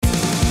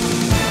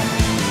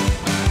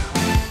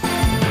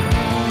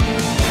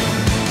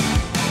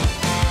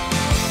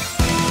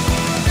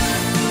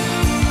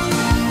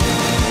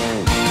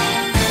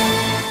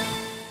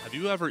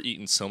ever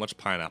eaten so much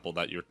pineapple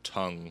that your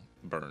tongue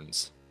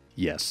burns?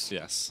 Yes.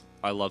 Yes.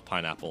 I love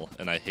pineapple,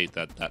 and I hate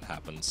that that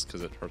happens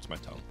because it hurts my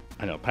tongue.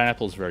 I know.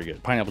 Pineapple is very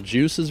good. Pineapple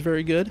juice is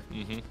very good.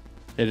 Mm-hmm.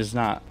 It is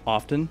not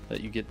often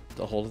that you get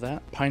a hold of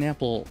that.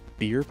 Pineapple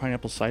beer,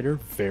 pineapple cider,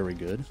 very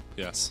good.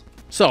 Yes.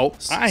 So,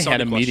 I Sonic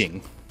had a question.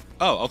 meeting.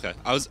 Oh, okay.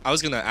 I was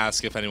going to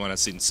ask if anyone has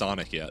seen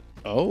Sonic yet,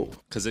 Oh,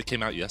 because it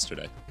came out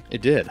yesterday.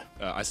 it did.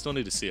 I still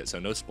need to see it, so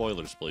no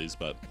spoilers, please.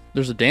 But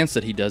There's a dance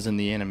that he does in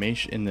the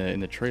animation in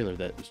the trailer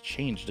that was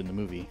changed in the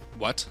movie.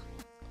 what?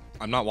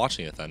 I'm not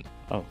watching it then.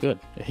 Oh, good.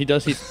 He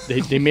does.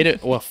 They made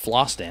it a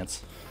floss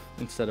dance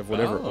instead of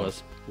whatever it Oh.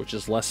 was, which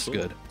is less Cool.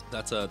 good.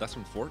 That's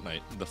from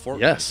Fortnite. The Fortnite.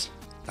 Yes.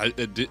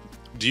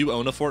 Do you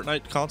own a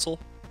Fortnite console?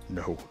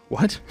 No.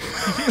 What?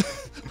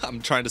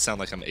 I'm trying to sound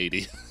like I'm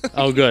 80.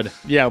 Oh, good.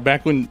 Yeah,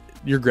 back when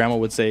your grandma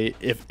would say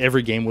if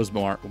every game was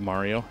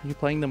Mario. Are you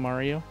playing the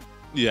Mario?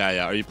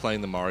 Yeah. Are you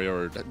playing the Mario,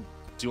 or do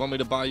you want me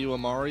to buy you a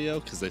Mario?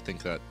 Because they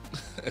think that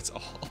it's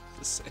all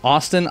the same.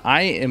 Austin,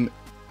 I'm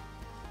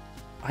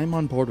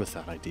on board with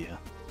that idea.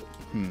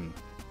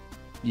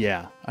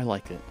 Yeah, I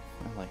like it.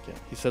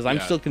 He says, I'm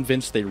Yeah. still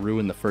convinced they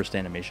ruined the first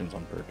animations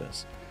on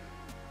purpose.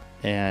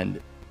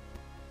 And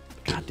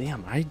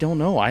goddamn, I don't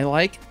know. I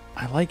like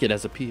it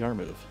as a PR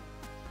move.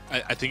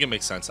 I think it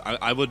makes sense.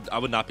 I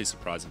would not be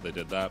surprised if they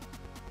did that.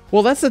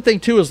 Well, that's the thing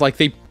too, is like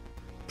they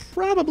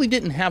probably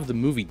didn't have the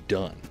movie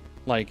done.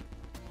 Like,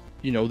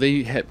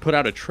 they had put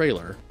out a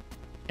trailer,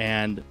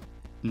 and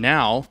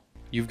now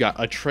you've got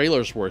a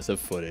trailer's worth of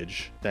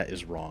footage that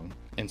is wrong.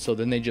 And so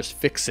then they just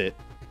fix it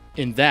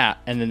in that,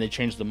 and then they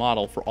change the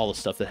model for all the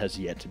stuff that has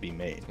yet to be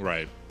made.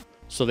 Right.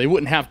 So they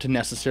wouldn't have to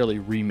necessarily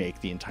remake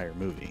the entire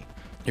movie.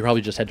 They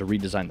probably just had to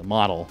redesign the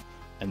model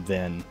and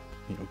then,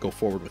 go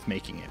forward with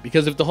making it.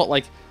 Because if the whole,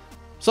 like,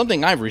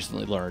 something I've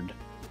recently learned,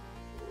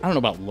 I don't know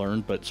about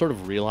learned, but sort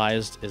of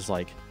realized is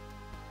like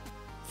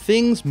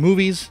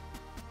movies,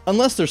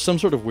 unless there's some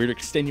sort of weird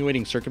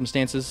extenuating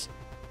circumstances,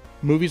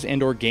 movies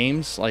and or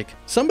games, like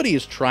somebody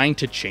is trying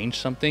to change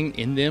something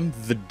in them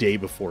the day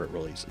before it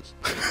releases.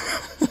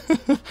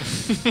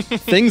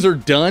 Things are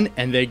done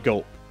and they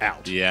go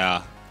out.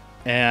 Yeah.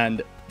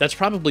 And that's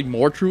probably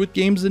more true with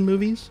games than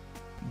movies,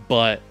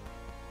 but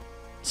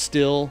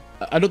still,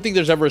 I don't think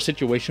there's ever a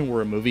situation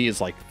where a movie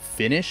is like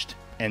finished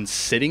and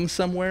sitting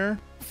somewhere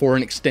for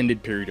an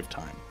extended period of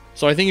time.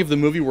 So I think if the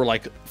movie were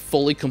like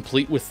fully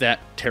complete with that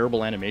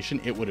terrible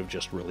animation, it would have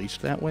just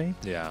released that way,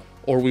 Yeah.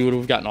 or we would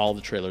have gotten all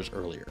the trailers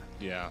earlier.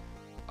 Yeah.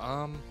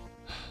 I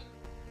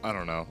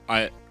don't know.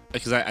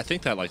 Because I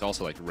think that like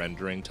also like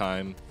rendering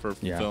time for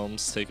Yeah.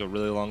 films take a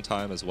really long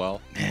time as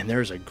well. Man,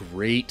 there's a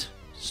great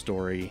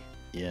story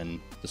in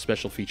the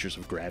special features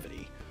of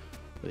Gravity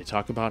where they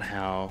talk about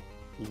how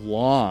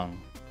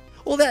long.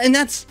 Well,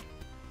 that's.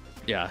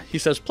 Yeah, he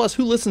says, plus,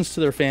 who listens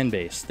to their fan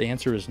base? The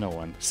answer is no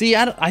one. See,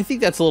 I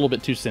think that's a little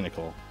bit too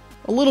cynical.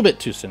 A little bit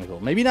too cynical.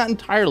 Maybe not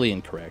entirely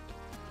incorrect.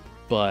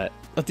 But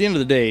at the end of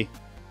the day,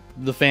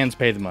 the fans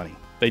pay the money.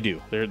 They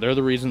do. They're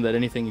the reason that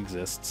anything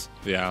exists.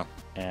 Yeah.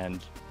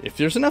 And if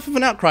there's enough of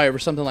an outcry over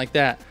something like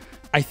that,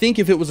 I think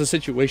if it was a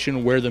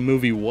situation where the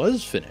movie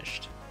was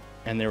finished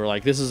and they were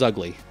like, this is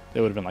ugly, they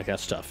would have been like,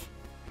 that's tough.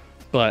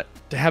 But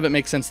to have it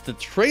make sense, the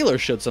trailer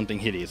showed something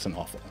hideous and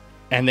awful.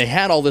 And they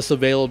had all this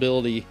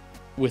availability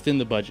within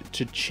the budget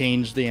to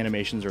change the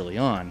animations early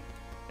on.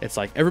 It's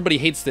like, everybody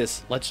hates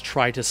this, let's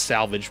try to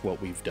salvage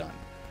what we've done.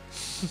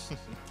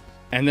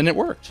 And then it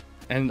worked.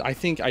 And I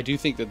do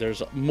think that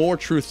there's more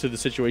truth to the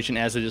situation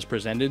as it is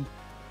presented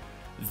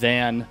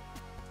than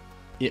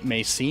it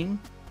may seem.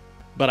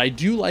 But I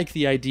do like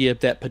the idea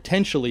that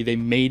potentially they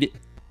made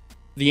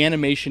the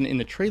animation in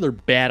the trailer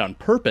bad on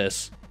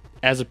purpose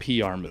as a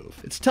PR move.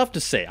 It's tough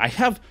to say.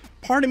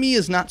 Part of me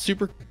is not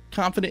super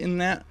confident in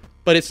that,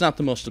 but it's not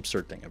the most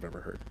absurd thing I've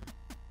ever heard.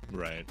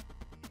 Right.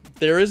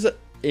 There is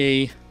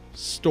a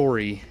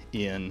story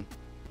in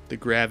the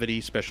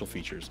Gravity special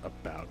features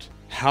about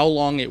how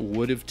long it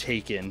would have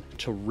taken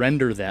to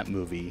render that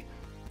movie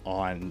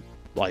on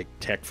like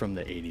tech from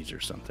the 80s or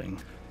something.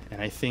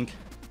 And I think,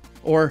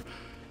 or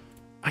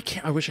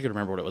I wish I could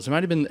remember what it was. It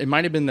might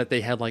have been that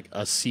they had like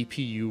a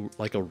CPU,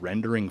 like a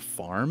rendering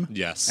farm.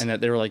 Yes. And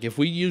that they were like, if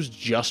we used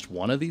just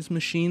one of these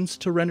machines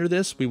to render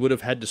this, we would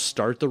have had to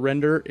start the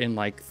render in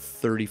like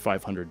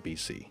 3500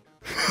 BC.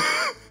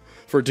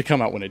 For it to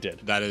come out when it did.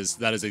 That is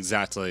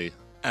exactly.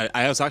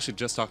 I was actually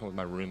just talking with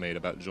my roommate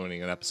about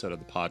joining an episode of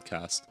the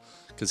podcast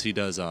because he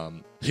does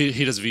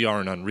he does VR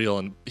and Unreal,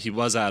 and he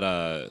was at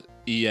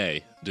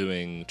EA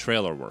doing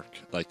trailer work,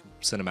 like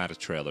cinematic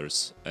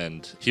trailers,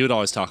 and he would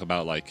always talk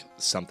about like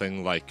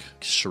something like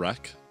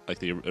Shrek, like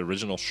the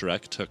original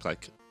Shrek took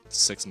like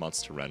 6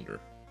 months to render.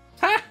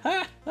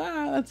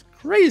 That's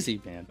crazy,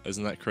 man.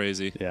 Isn't that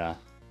crazy? Yeah.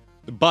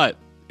 But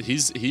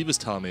he was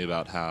telling me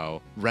about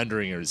how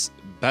rendering is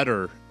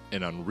better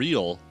in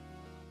Unreal,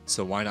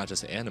 so why not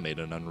just animate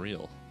in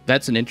Unreal?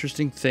 That's an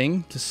interesting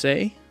thing to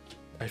say.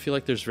 I feel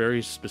like there's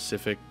very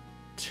specific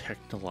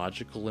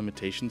technological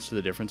limitations to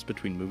the difference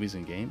between movies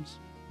and games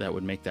that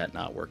would make that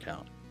not work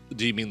out.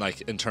 Do you mean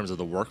like in terms of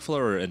the workflow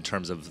or in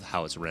terms of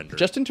how it's rendered?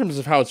 Just in terms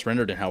of how it's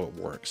rendered and how it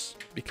works.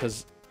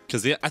 Because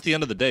at the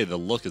end of the day, the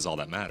look is all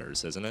that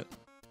matters, isn't it?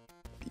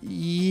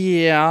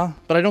 yeah,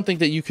 but I don't think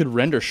that you could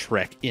render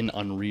Shrek in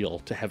Unreal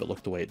to have it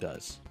look the way it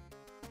does.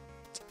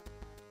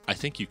 I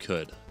think you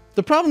could.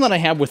 The problem that I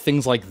have with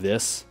things like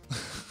this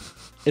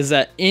is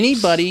that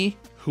anybody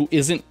who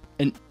isn't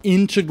an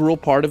integral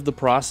part of the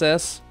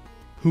process,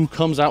 who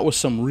comes out with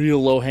some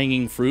real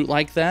low-hanging fruit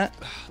like that,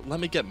 Let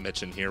me get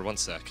Mitch in here. 1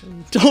 sec.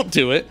 don't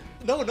do it.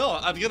 No.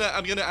 I'm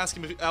gonna ask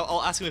him.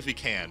 I'll ask him if he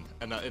can,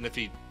 and if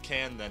he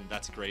can, then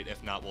that's great.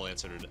 If not, we'll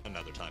answer it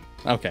another time.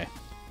 Okay.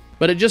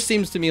 But it just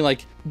seems to me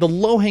like the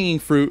low-hanging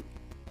fruit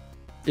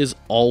is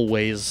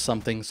always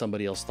something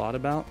somebody else thought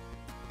about,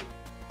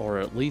 or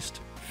at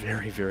least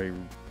very, very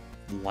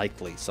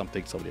likely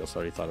something somebody else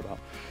already thought about.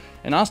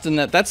 And Austin,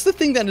 that's the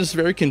thing that is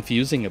very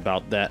confusing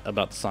about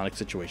the Sonic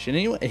situation.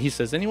 Anyway, he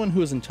says anyone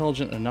who is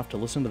intelligent enough to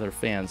listen to their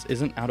fans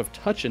isn't out of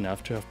touch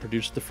enough to have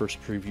produced the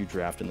first preview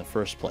draft in the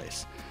first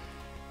place.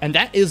 And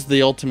that is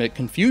the ultimate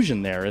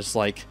confusion there, is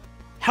like,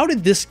 how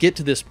did this get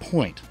to this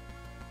point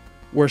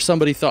where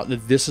somebody thought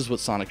that this is what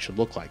Sonic should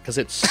look like? Because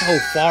it's so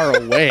far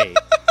away.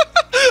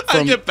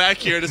 I get back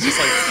here and it's just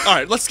like, all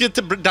right, let's get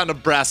down to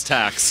brass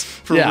tacks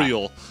for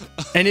real.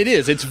 And it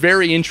is. It's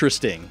very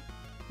interesting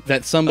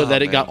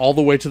that it got all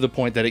the way to the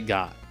point that it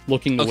got,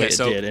 looking the way it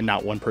did, and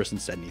not one person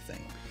said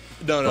anything.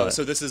 No.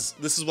 So this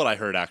is what I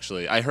heard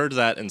actually. I heard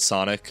that in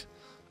Sonic.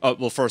 Oh,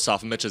 well, first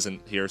off, Mitch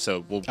isn't here,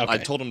 so I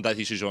told him that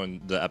he should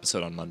join the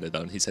episode on Monday,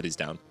 though, and he said he's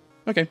down.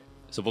 Okay.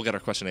 So we'll get our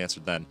question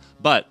answered then.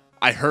 But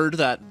I heard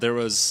that there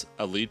was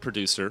a lead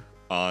producer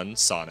on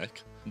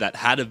Sonic that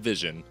had a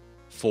vision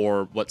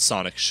for what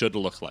Sonic should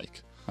look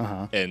like.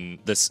 In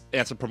this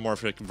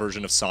anthropomorphic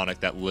version of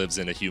Sonic that lives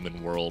in a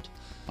human world,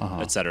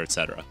 et cetera, et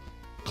cetera.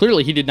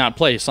 Clearly, he did not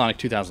play Sonic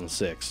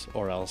 2006,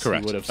 or else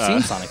Correct. he would have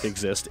seen Sonic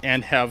exist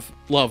and have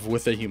love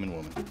with a human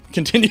woman.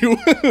 Continue.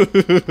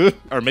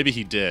 Or maybe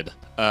he did,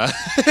 and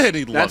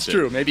he loved it. That's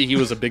true. Maybe he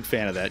was a big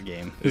fan of that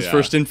game. His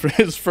Yeah.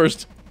 his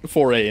first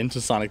foray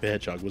into Sonic the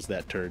Hedgehog was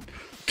that turd.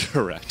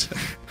 Correct.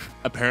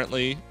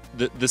 Apparently,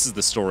 this is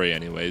the story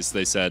anyways.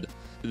 They said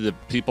the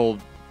people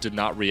did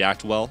not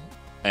react well,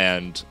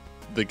 and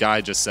the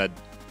guy just said,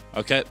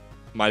 okay,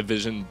 my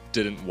vision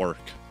didn't work,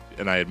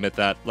 and I admit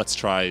that. Let's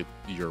try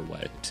your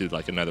way, to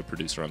like another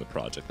producer on the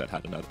project that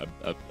had an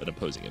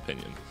opposing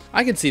opinion.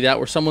 I can see that,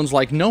 where someone's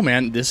like, no,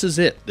 man, this is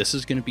it. This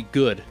is going to be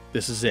good.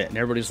 This is it. And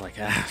everybody's like,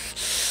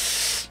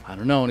 I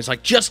don't know. And he's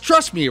like, just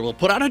trust me. We'll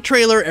put out a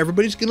trailer.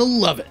 Everybody's going to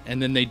love it.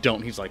 And then they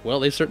don't. He's like, well,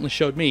 they certainly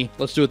showed me.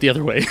 Let's do it the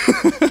other way.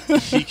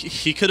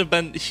 he could have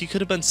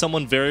been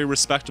someone very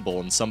respectable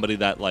and somebody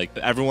that like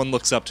everyone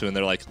looks up to, and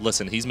they're like,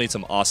 listen, he's made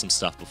some awesome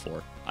stuff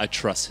before. I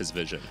trust his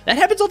vision. That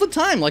happens all the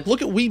time. Like,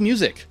 look at Wii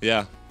Music.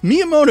 Yeah.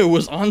 Miyamoto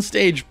was on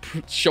stage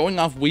showing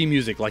off Wii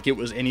Music like it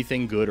was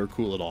anything good or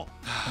cool at all.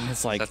 And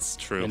it's like, That's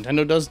true.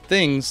 Nintendo does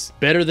things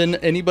better than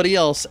anybody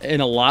else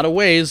in a lot of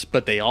ways,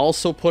 but they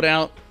also put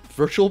out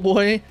Virtual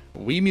Boy,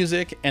 Wii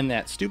Music, and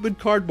that stupid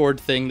cardboard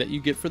thing that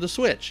you get for the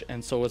Switch.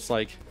 And so it's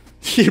like,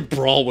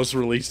 Brawl was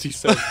released, he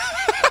said.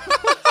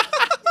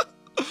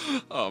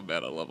 Oh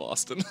man, I love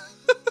Austin.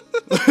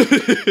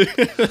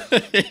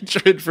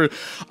 Hatred for...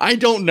 I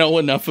don't know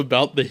enough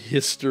about the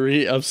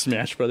history of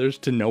Smash Brothers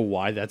to know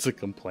why that's a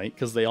complaint,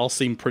 because they all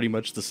seem pretty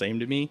much the same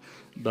to me.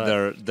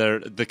 But They're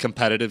the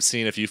competitive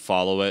scene, if you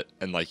follow it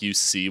and like you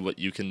see what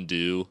you can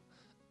do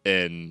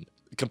in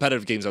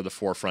competitive games, are the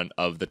forefront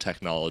of the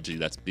technology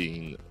that's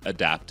being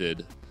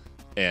adapted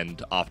and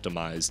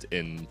optimized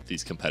in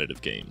these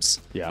competitive games.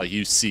 Yeah. Like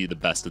you see the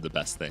best of the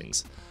best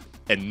things.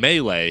 And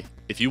Melee,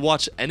 if you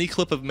watch any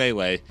clip of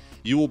Melee,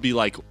 you will be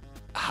like,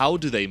 how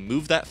do they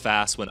move that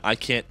fast when I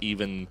can't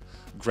even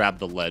grab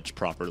the ledge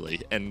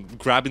properly? And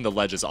grabbing the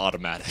ledge is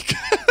automatic.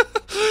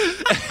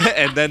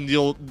 And then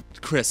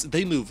Chris,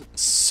 they move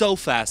so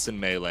fast in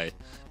Melee.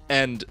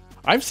 And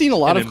I've seen a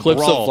lot of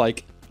clips Brawl,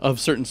 of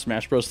certain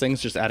Smash Bros. Things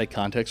just out of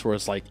context where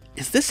it's like,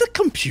 is this a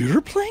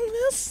computer playing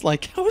this?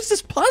 Like, how is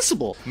this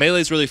possible?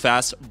 Melee's really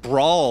fast.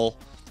 Brawl,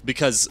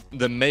 because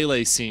the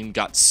Melee scene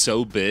got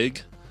so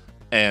big,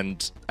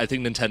 and I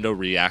think Nintendo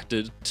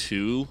reacted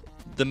to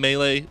the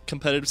Melee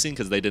competitive scene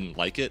because they didn't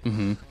like it,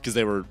 because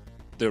they were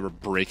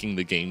breaking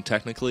the game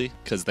technically,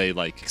 because they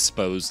like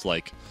exposed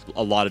like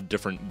a lot of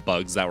different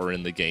bugs that were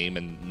in the game,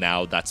 and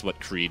now that's what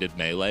created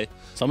Melee.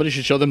 Somebody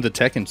should show them the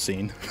Tekken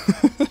scene.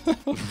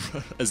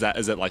 Is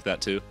it like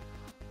that too?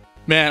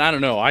 Man, I don't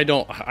know.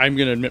 I'm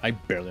going to admit, I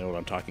barely know what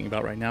I'm talking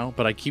about right now,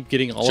 but I keep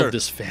getting all of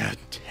this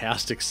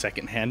fantastic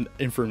secondhand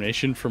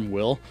information from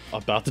Will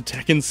about the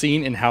Tekken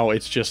scene and how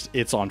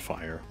it's on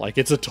fire. Like,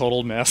 it's a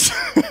total mess.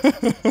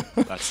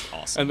 That's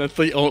awesome. And that's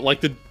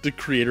the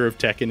creator of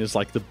Tekken is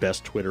like the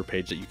best Twitter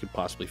page that you could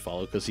possibly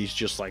follow, because he's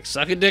just like,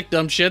 suck a dick,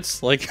 dumb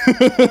shits. Like,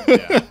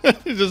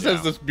 he just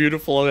has this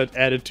beautiful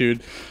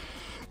attitude.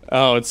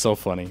 Oh, it's so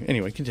funny.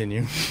 Anyway,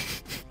 continue.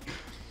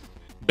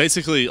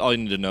 Basically, all you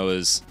need to know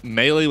is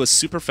Melee was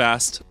super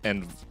fast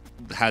and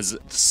has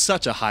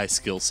such a high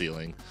skill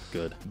ceiling.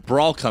 Good.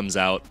 Brawl comes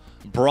out,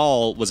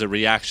 Brawl was a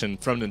reaction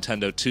from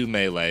Nintendo to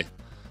Melee,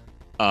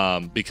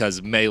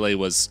 because Melee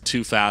was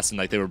too fast and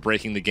like they were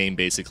breaking the game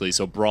basically.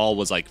 So Brawl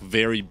was like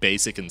very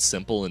basic and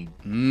simple and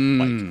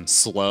like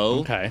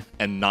slow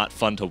and not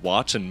fun to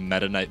watch. And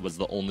Meta Knight was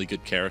the only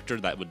good character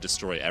that would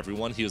destroy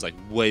everyone. He was like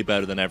way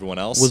better than everyone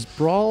else. Was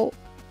Brawl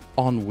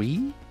on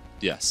Wii?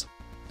 Yes.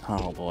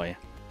 Oh boy,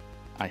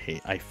 I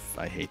hate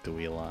the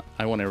Wii a lot.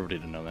 I want everybody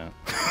to know that.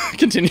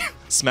 Continue.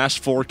 Smash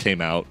 4 came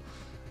out,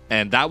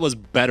 and that was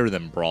better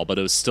than Brawl, but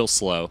it was still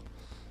slow.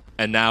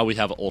 And now we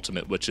have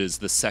Ultimate, which is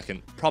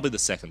probably the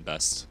second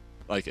best,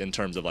 like in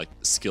terms of like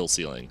skill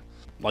ceiling.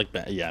 Like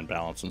that, yeah, and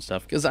balance and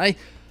stuff. Because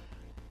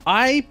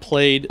I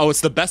played. Oh,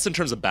 it's the best in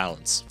terms of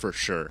balance for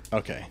sure.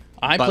 Okay,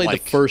 I played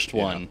like, the first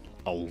one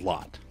a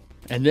lot,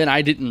 and then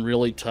I didn't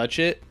really touch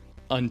it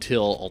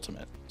until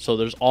Ultimate. So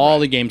there's all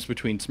the games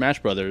between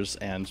Smash Brothers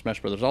and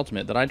Smash Brothers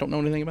Ultimate that I don't know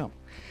anything about,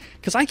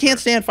 because I can't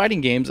stand fighting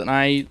games, and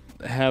I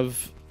had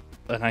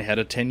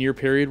a 10-year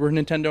period where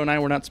Nintendo and I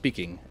were not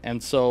speaking,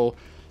 and so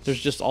there's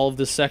just all of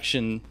this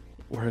section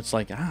where it's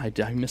like,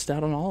 I missed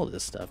out on all of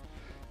this stuff.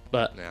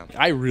 But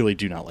I really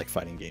do not like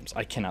fighting games.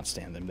 I cannot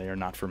stand them. They are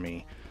not for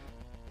me.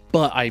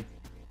 But I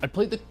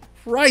played the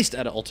Christ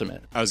out of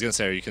Ultimate. I was going to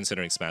say, are you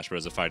considering Smash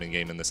Bros. A fighting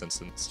game in this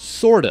instance?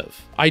 Sort of.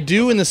 I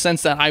do in the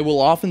sense that I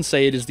will often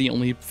say it is the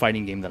only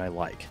fighting game that I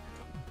like.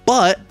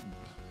 But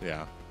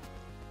yeah,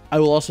 I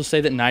will also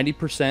say that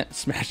 90%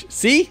 Smash...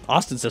 See?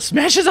 Austin says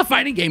Smash is a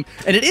fighting game.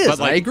 And it is.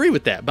 Like, I agree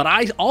with that. But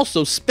I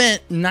also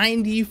spent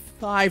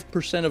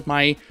 95% of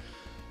my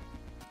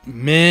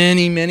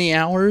many, many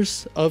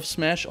hours of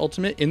Smash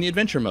Ultimate in the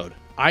adventure mode.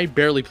 I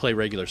barely play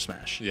regular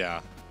Smash. Yeah.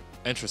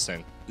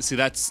 Interesting. See,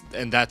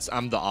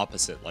 I'm the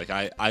opposite. Like,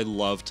 I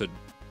love to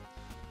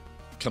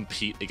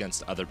compete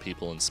against other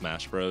people in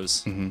Smash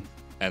Bros.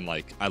 And,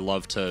 like, I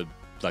love to,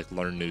 like,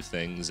 learn new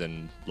things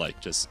and,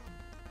 like, just...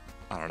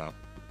 I don't know.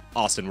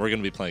 Austin, we're going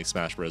to be playing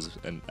Smash Bros.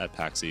 At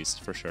PAX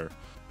East, for sure.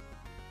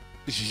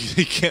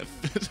 You can't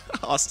fit...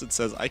 Austin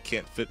says, I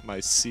can't fit my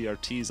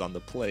CRTs on the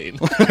plane.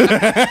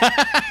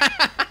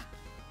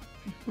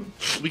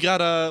 We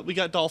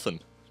got Dolphin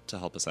to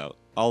help us out.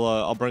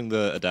 I'll bring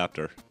the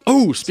adapter.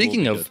 Oh,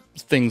 speaking of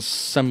things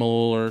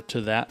similar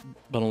to that,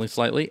 but only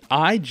slightly,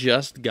 I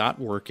just got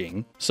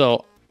working.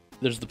 So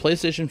there's the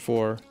PlayStation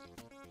 4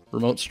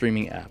 remote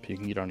streaming app. You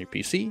can get it on your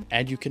PC,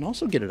 and you can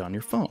also get it on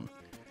your phone.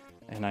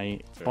 And I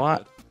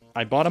bought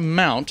a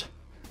mount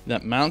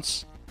that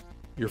mounts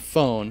your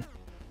phone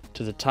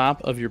to the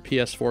top of your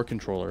PS4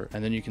 controller,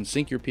 and then you can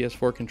sync your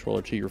PS4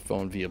 controller to your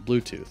phone via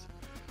Bluetooth.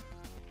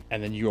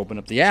 And then you open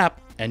up the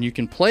app, and you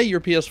can play your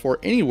PS4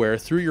 anywhere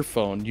through your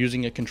phone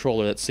using a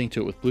controller that's synced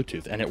to it with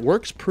Bluetooth. And it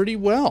works pretty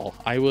well.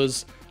 I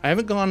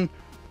haven't gone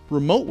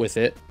remote with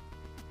it,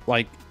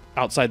 like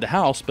outside the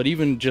house, but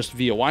even just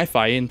via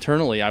Wi-Fi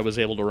internally, I was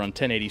able to run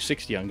 1080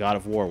 60 on God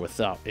of War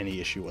without any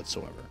issue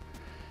whatsoever.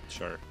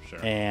 Sure.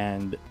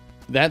 And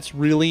that's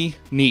really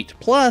neat.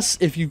 Plus,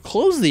 if you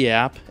close the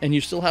app and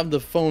you still have the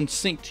phone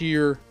synced to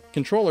your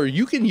controller,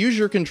 you can use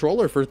your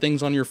controller for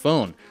things on your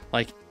phone.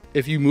 Like,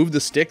 if you move the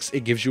sticks,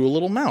 it gives you a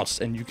little mouse,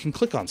 and you can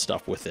click on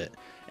stuff with it.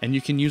 And you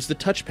can use the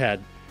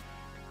touchpad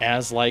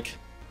as like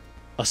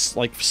a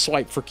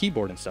swipe for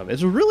keyboard and stuff.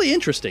 It's really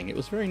interesting. It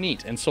was very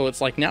neat. And so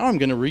it's like, now I'm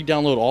going to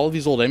re-download all of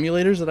these old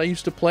emulators that I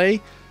used to play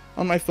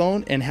on my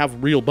phone and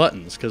have real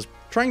buttons. Because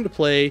trying to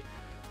play...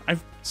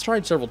 I've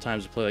tried several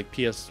times to play like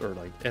PS or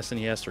like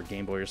SNES or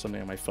Game Boy or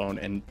something on my phone,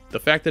 and the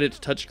fact that it's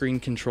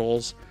touchscreen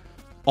controls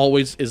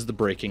always is the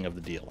breaking of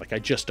the deal. Like, I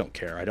just don't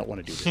care. I don't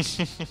want to do this.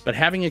 But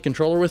having a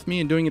controller with me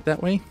and doing it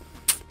that way,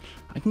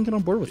 I can get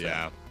on board with that.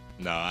 Yeah.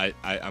 No,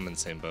 I'm in the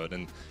same boat.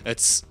 And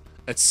it's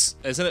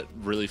isn't it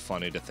really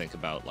funny to think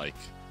about, like,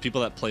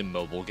 people that play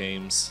mobile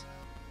games,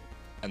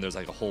 and there's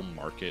like a whole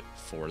market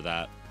for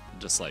that.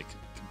 Just like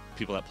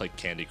people that play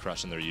Candy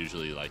Crush, and they're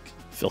usually like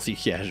filthy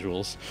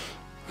casuals.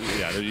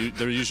 Yeah,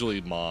 they're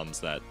usually moms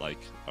that like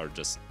are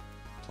just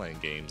playing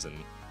games and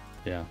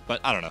yeah. But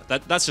I don't know.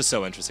 That's just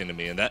so interesting to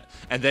me, and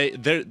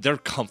they're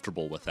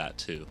comfortable with that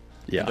too.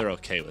 Yeah, they're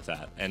okay with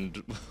that.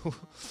 And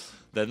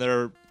then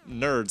there are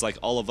nerds like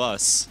all of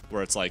us,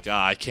 where it's like,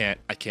 I can't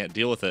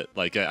deal with it.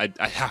 Like I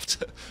have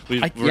to.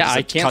 We're just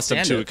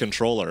accustomed to a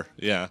controller.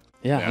 Yeah.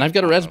 Yeah, and I've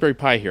got a Raspberry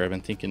Pi here. I've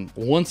been thinking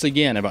once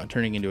again about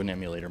turning into an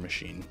emulator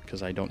machine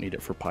because I don't need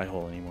it for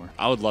Pi-hole anymore.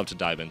 I would love to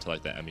dive into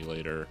like the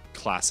emulator,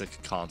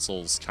 classic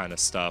consoles kind of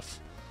stuff.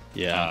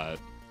 Yeah.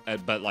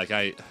 But like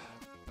I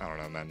don't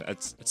know, man.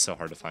 It's so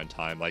hard to find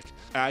time. Like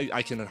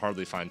I can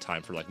hardly find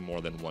time for like more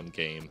than one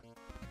game.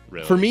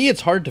 Really. For me,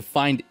 it's hard to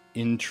find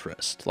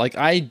interest. Like,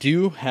 I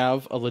do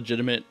have a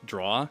legitimate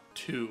draw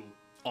to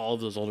all of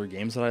those older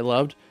games that I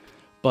loved,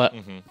 but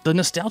the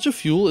nostalgia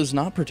fuel is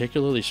not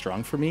particularly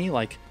strong for me.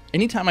 Like,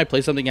 anytime I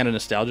play something out of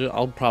nostalgia,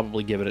 I'll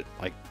probably give it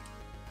like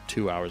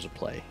 2 hours of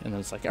play, and then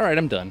it's like, all right,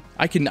 I'm done.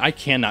 I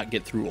cannot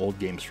get through old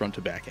games front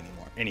to back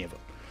anymore, any of them.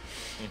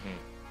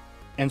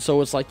 And so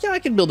it's like, yeah, I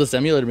can build this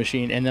emulator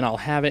machine, and then I'll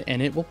have it,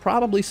 and it will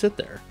probably sit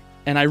there.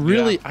 And I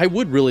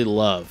would really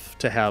love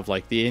to have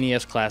like the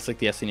NES Classic,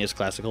 the SNES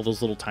Classic, all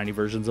those little tiny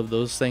versions of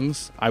those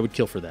things. I would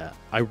kill for that.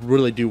 I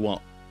really do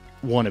want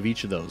one of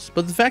each of those.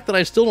 But the fact that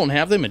I still don't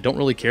have them and don't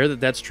really care that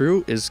that's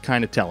true is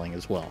kind of telling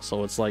as well.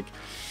 So it's like,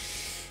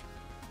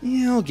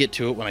 yeah, I'll get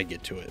to it when I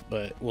get to it,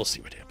 but we'll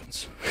see what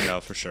happens. No,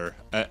 for sure.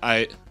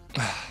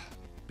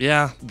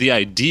 Yeah, the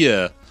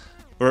idea,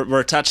 we're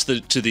attached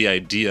to the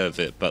idea of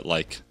it, but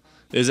like,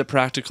 is it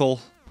practical?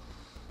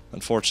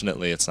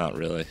 Unfortunately, it's not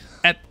really.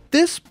 At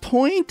this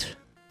point,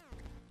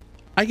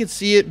 I could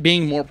see it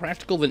being more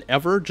practical than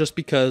ever just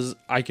because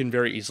I can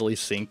very easily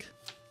sync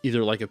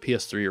either like a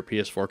PS3 or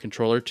PS4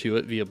 controller to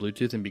it via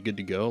Bluetooth and be good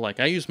to go. Like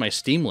I use my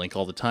Steam Link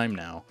all the time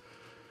now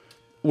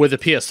with a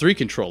PS3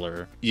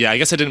 controller. Yeah, I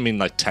guess I didn't mean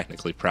like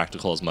technically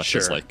practical as much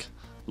as like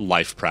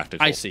life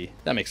practical. I see.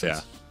 That makes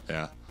sense.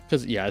 Yeah.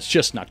 Because, it's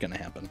just not going to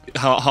happen.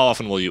 How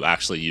often will you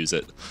actually use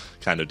it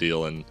kind of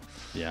deal? And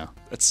yeah,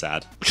 it's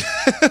sad.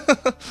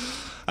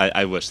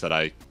 I wish that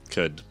I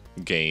could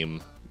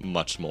game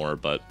much more,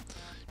 but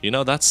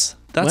that's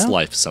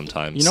life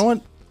sometimes.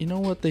 You know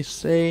what they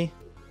say,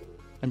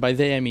 and by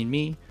they I mean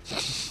me,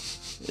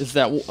 is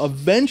that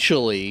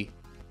eventually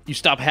you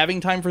stop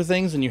having time for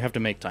things and you have to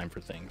make time for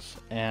things.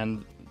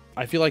 And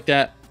I feel like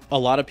that a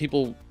lot of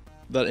people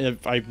that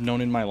I've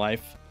known in my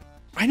life,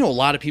 I know a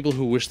lot of people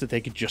who wish that they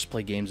could just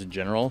play games in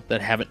general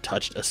that haven't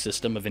touched a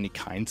system of any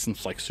kind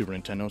since like Super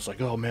Nintendo. It's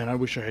like, oh man, I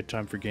wish I had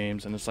time for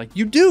games. And it's like,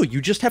 you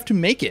just have to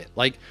make it.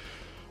 Like,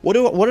 what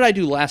did I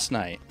do last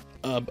night?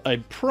 A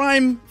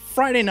prime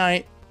Friday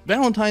night,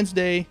 Valentine's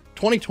Day,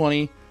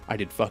 2020. I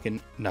did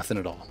fucking nothing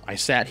at all. I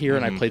sat here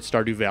and I played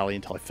Stardew Valley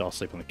until I fell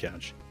asleep on the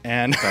couch.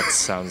 And that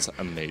sounds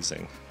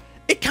amazing.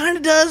 It kind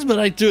of does,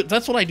 but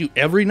that's what I do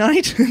every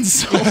night. And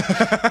so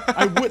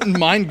I wouldn't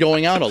mind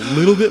going out a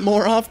little bit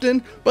more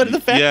often. But the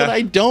fact that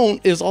I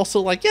don't is also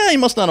like, yeah, he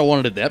must not have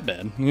wanted it that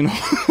bad. You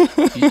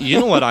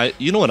know what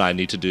I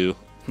need to do?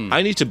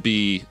 I need to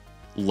be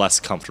less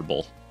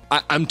comfortable.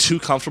 I'm too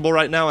comfortable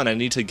right now, and I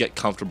need to get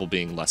comfortable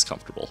being less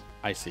comfortable.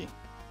 I see.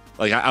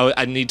 Like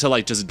I need to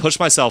like just push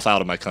myself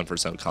out of my comfort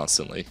zone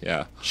constantly.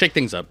 Yeah. Shake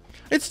things up.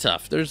 It's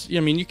tough.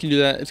 You can do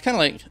that. It's kind of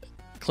like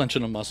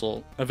clenching a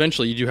muscle.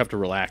 Eventually you do have to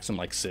relax and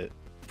like sit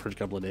for a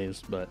couple of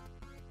days, but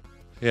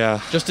yeah,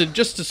 just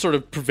to sort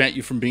of prevent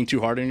you from being too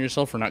hard on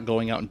yourself or not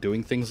going out and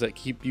doing things that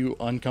keep you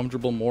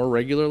uncomfortable more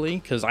regularly,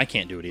 because I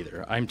can't do it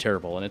either. I'm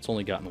terrible, and it's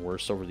only gotten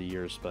worse over the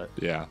years. But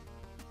yeah,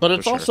 but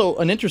it's also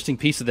an interesting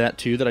piece of that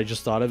too that I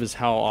just thought of is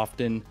how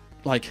often,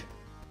 like,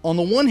 on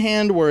the one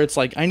hand where it's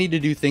like I need to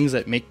do things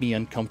that make me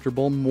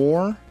uncomfortable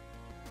more,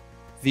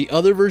 the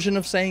other version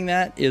of saying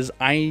that is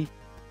I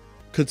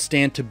could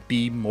stand to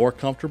be more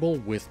comfortable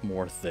with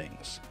more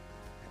things.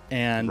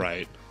 And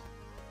right,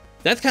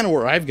 that's kind of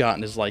where I've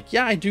gotten is like,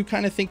 yeah, I do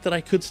kind of think that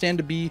I could stand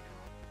to be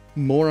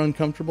more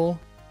uncomfortable,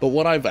 but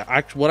what I've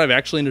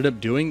actually ended up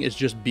doing is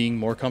just being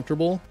more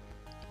comfortable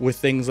with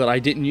things that I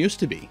didn't used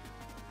to be,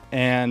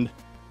 and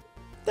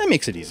that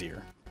makes it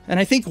easier. And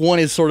I think one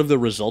is sort of the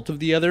result of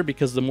the other,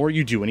 because the more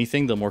you do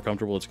anything, the more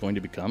comfortable it's going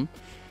to become.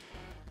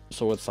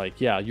 So it's like,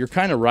 yeah, you're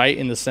kind of right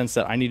in the sense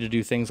that I need to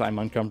do things I'm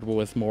uncomfortable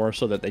with more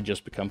so that they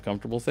just become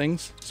comfortable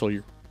things. So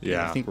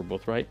I think we're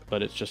both right,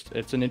 but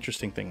it's an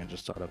interesting thing I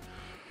just thought of.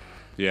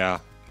 Yeah.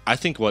 I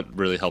think what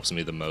really helps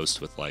me the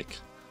most with like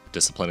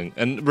disciplining,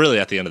 and really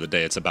at the end of the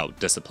day, it's about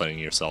disciplining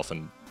yourself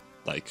and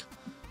like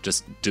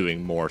just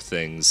doing more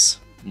things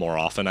more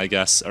often, I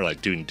guess, or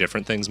like doing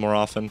different things more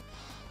often,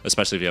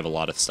 especially if you have a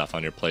lot of stuff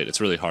on your plate. It's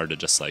really hard to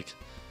just like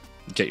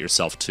get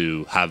yourself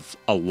to have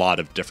a lot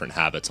of different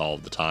habits all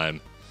of the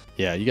time.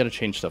 Yeah, you got to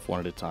change stuff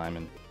one at a time,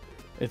 and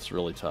it's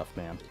really tough,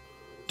 man.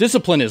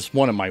 Discipline is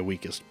one of my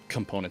weakest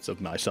components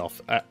of myself,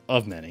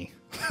 of many.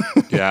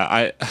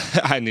 Yeah,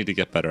 I need to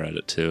get better at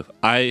it too.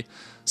 I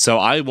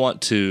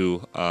want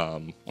to.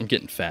 I'm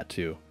getting fat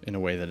too, in a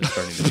way that is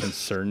starting to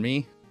concern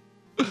me.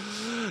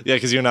 Yeah,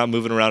 because you're not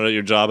moving around at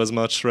your job as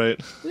much,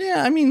 right?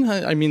 Yeah, I mean,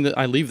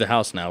 I leave the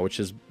house now, which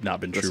has not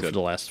been true for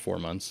the last 4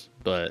 months.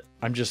 But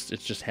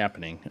it's just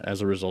happening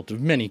as a result of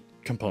many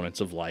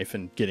components of life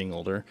and getting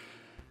older.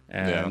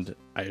 And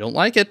I don't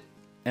like it.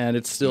 And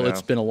it's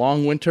been a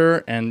long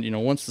winter. And,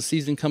 once the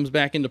season comes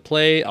back into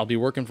play, I'll be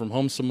working from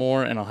home some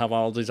more, and I'll have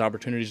all these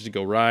opportunities to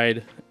go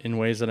ride in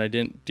ways that I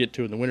didn't get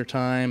to in the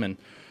wintertime. And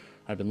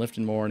I've been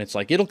lifting more, and it's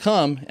like, it'll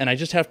come. And I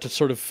just have to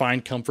sort of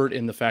find comfort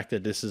in the fact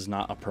that this is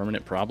not a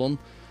permanent problem.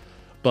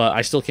 But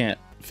I still can't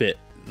fit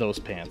those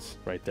pants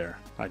right there.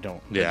 I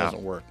don't. Yeah. It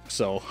doesn't work.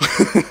 So,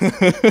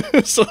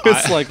 so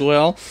it's like,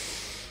 well,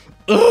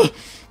 ugh.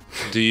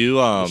 Do you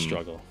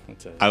struggle?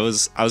 I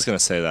was gonna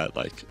say that,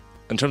 like,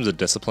 in terms of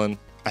discipline,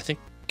 I think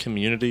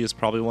community is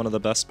probably one of the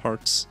best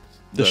parts.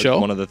 The show?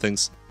 One of the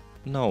things.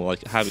 No,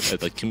 like having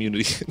like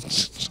community.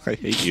 I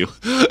hate you.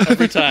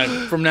 Every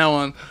time from now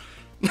on.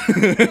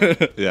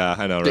 Yeah,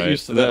 I know, Get right?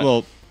 used to that.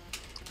 Well,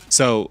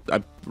 so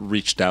I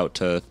reached out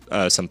to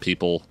some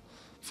people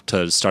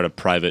to start a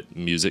private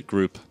music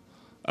group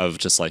of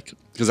just like,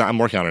 because I'm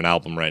working on an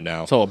album right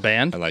now. So a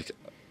band? And like,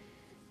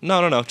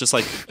 No. Just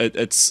like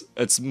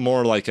it's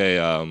more like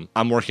a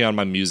I'm working on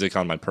my music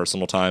on my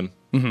personal time.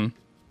 Mm-hmm.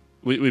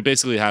 We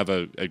basically have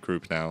a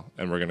group now,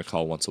 and we're gonna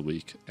call once a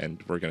week,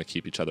 and we're gonna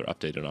keep each other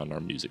updated on our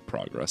music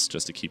progress,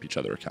 just to keep each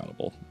other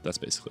accountable. That's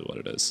basically what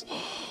it is.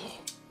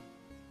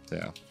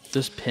 Yeah.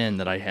 This pin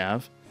that I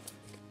have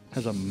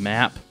has a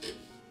map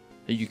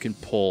that you can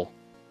pull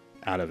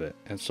out of it,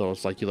 and so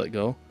it's like you let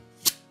go,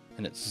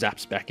 and it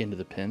zaps back into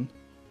the pin,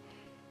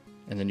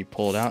 and then you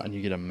pull it out, and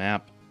you get a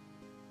map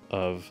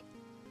of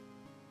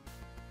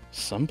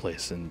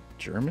someplace in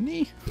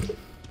Germany.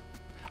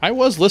 I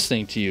was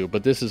listening to you,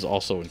 but this is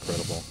also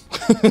incredible.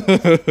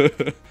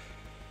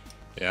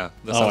 Yeah,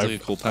 that sounds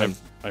like a cool pen.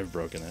 I've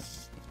broken it.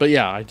 But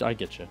yeah, I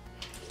get you.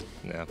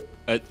 Yeah.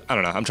 I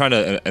don't know. I'm trying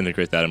to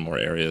integrate that in more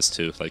areas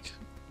too, like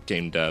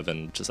game dev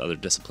and just other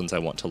disciplines I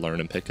want to learn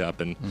and pick up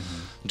and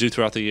do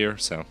throughout the year.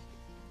 So,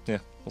 yeah,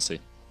 we'll see.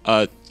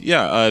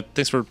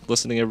 Thanks for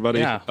listening, everybody.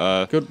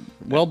 Yeah, good.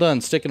 Well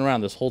done sticking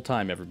around this whole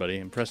time, everybody.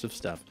 Impressive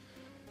stuff.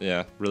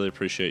 Yeah, really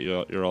appreciate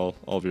all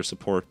of your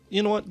support.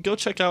 You know what? Go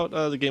check out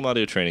the Game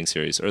Audio Training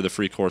Series or the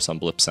free course on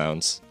Blip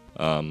Sounds.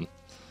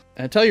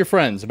 And tell your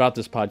friends about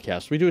this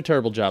podcast. We do a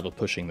terrible job of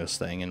pushing this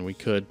thing, and we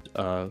could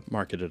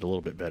market it a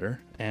little bit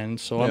better. And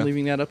so I'm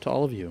leaving that up to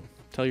all of you.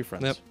 Tell your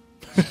friends. Yep.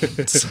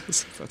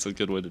 That's a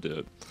good way to do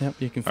it. Yep,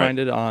 you can find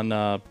it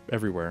on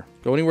everywhere.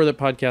 Go anywhere that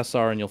podcasts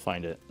are, and you'll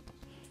find it.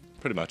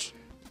 Pretty much.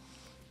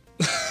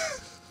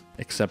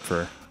 Except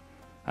for,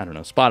 I don't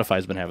know,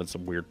 Spotify's been having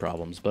some weird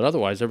problems, but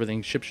otherwise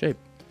everything's shipshape.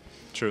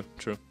 True.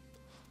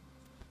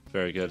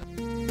 Very good.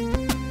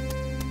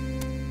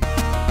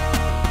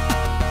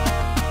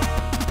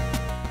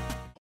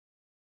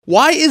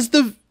 Why is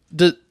the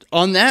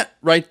on that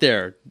right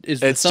there is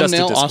the It's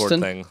thumbnail just a Discord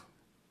Austin? thing.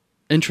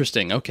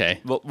 Interesting. Okay.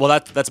 Well,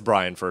 that's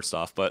Brian first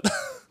off, but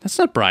That's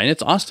not Brian.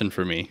 It's Austin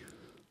for me.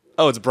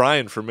 oh, it's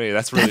Brian for me.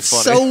 That's really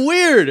funny. So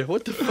weird.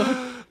 What the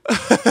fuck?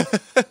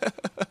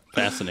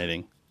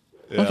 Fascinating.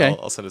 Yeah, Okay.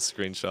 I'll send a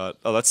screenshot.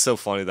 Oh, that's so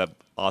funny that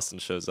Austin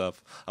shows up.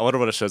 I wonder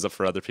what it shows up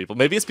for other people.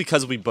 Maybe it's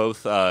because we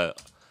both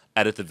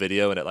edit the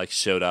video and it like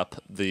showed up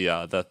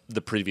the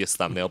previous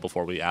thumbnail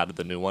before we added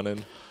the new one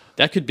in.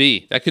 That could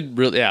be. That could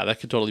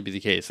totally be the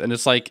case. And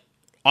it's like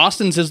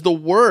Austin's is the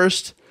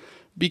worst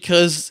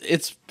because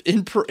it's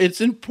in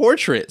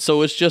portrait.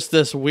 So it's just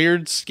this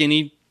weird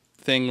skinny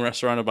thing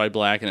surrounded by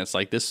black, and it's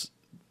like this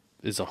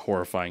is a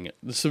horrifying.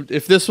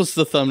 If this was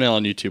the thumbnail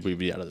on YouTube, we'd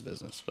be out of the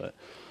business. But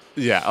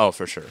Yeah. Oh,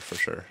 for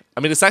sure. I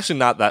mean, it's actually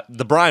not that.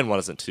 The Brian one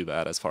isn't too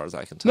bad as far as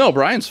I can tell. no,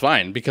 Brian's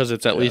fine because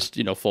it's at least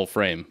full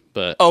frame.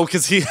 But Oh,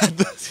 because he had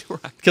the.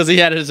 because he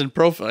had it in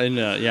profile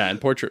in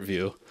portrait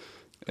view,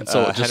 and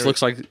so it just Henry-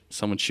 looks like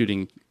someone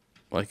shooting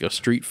like a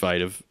street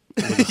fight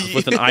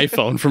with an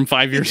iPhone from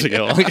 5 years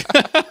ago.